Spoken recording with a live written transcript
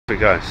Here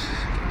we go.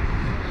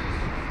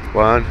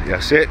 One,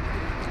 that's it.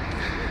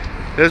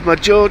 There's my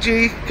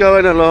Georgie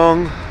going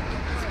along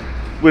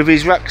with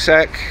his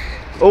rucksack,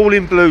 all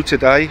in blue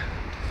today.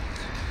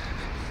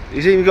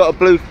 He's even got a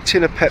blue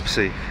tin of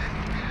Pepsi.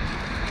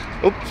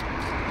 Oops.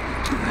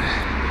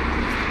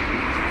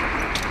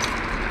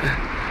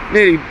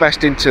 Nearly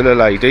bashed into the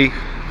lady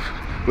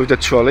with the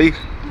trolley.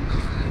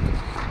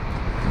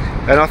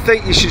 And I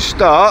think you should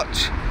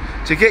start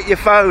to get your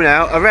phone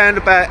out around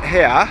about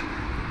here.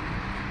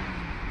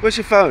 Where's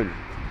your phone?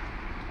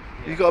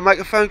 You got to make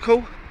a phone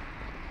call?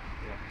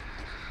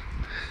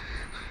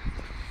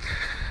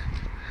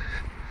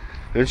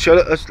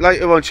 And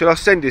later on, shall I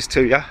send this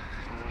to you?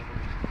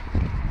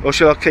 Or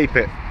shall I keep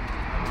it?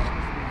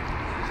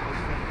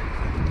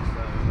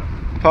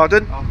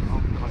 Pardon?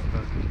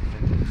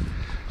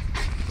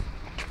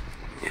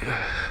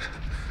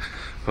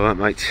 Alright,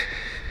 mate.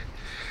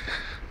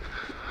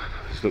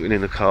 He's looking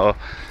in the car.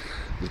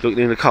 He's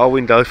looking in the car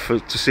window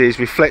to see his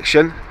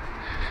reflection.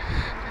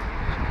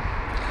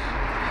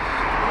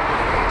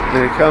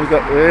 Then he comes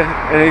up there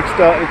and he's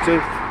starting to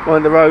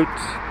mind the road.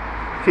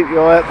 Keep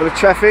your eye out for the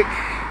traffic.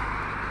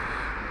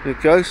 There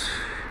it goes.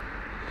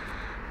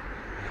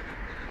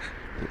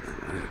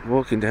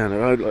 Walking down the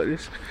road like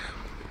this.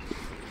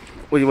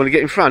 Well, you want to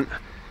get in front?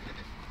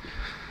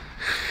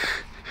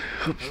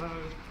 Oops. Hello.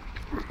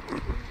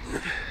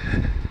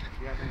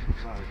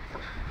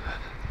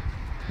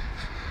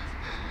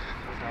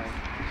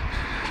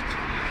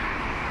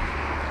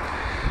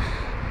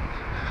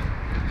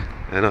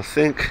 And I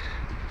think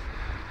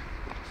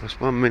that's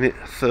 1 minute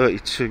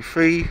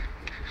 32.3.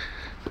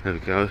 There we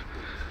go.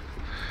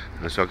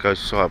 As I go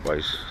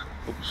sideways.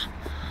 Oops.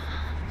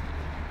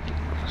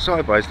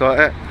 Sideways like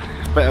that,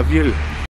 it's a better view.